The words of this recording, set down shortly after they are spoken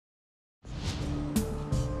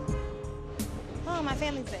No, my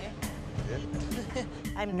family's there. Yeah.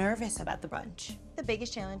 I'm nervous about the brunch. The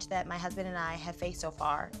biggest challenge that my husband and I have faced so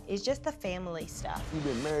far is just the family stuff. You've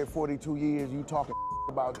been married 42 years, you talking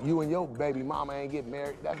about you and your baby mama ain't getting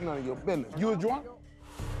married. That's none of your business. You a drunk?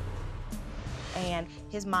 And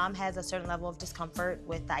his mom has a certain level of discomfort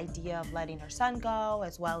with the idea of letting her son go,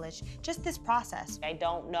 as well as just this process. I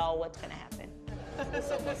don't know what's gonna happen.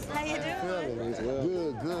 How you doing?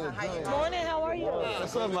 Good, good. Good morning, how are you?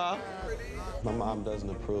 What's up, Mom? My mom doesn't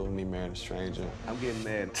approve of me marrying a stranger. I'm getting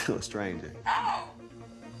married to a stranger. Oh,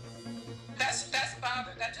 that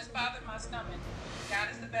just bothered my stomach. God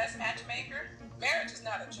is the best matchmaker. Marriage is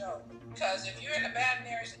not a joke, because if you're in a bad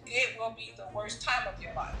marriage, it will be the worst time of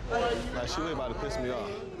your life. Like, she really about to piss me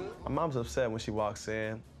off. My mom's upset when she walks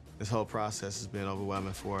in. This whole process has been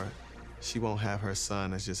overwhelming for her. She won't have her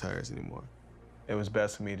son that's just hers anymore. It was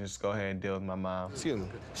best for me to just go ahead and deal with my mom. Excuse me.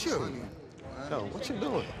 Sure. No, what you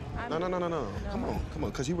doing? No. Come on,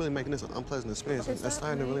 because you really making this an unpleasant experience. That's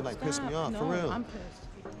starting to really, like, piss me off, for real. I'm pissed.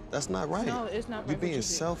 That's not right. No, it's not right. You're being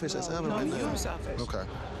selfish as hell right now. You're selfish. Okay.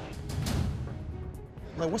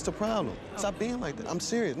 Like, what's the problem? Stop being like that. I'm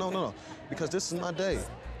serious. No. Because this is my day.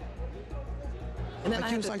 And then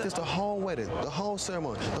like, you was like this the whole wedding, the whole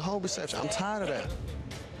ceremony, the whole reception. I'm tired of that.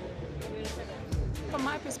 From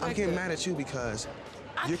my perspective, I'm getting mad at you because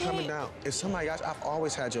you're coming down. If somebody got you, I've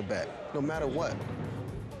always had your back, no matter what.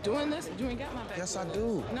 Doing this, you ain't got my back. Yes, I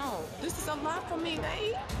do. No, this is a lot for me,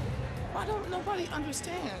 Nate. Why don't nobody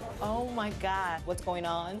understand? Oh my God, what's going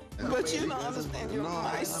on? But you don't understand, you're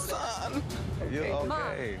my son. You're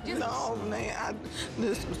okay. No, man,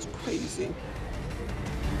 this was crazy.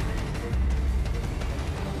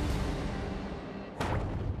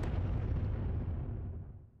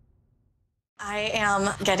 I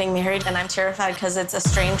am getting married and I'm terrified because it's a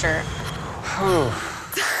stranger.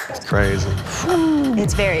 It's crazy.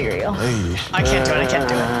 It's very real. Hey. I can't do it,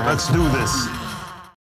 Let's do this.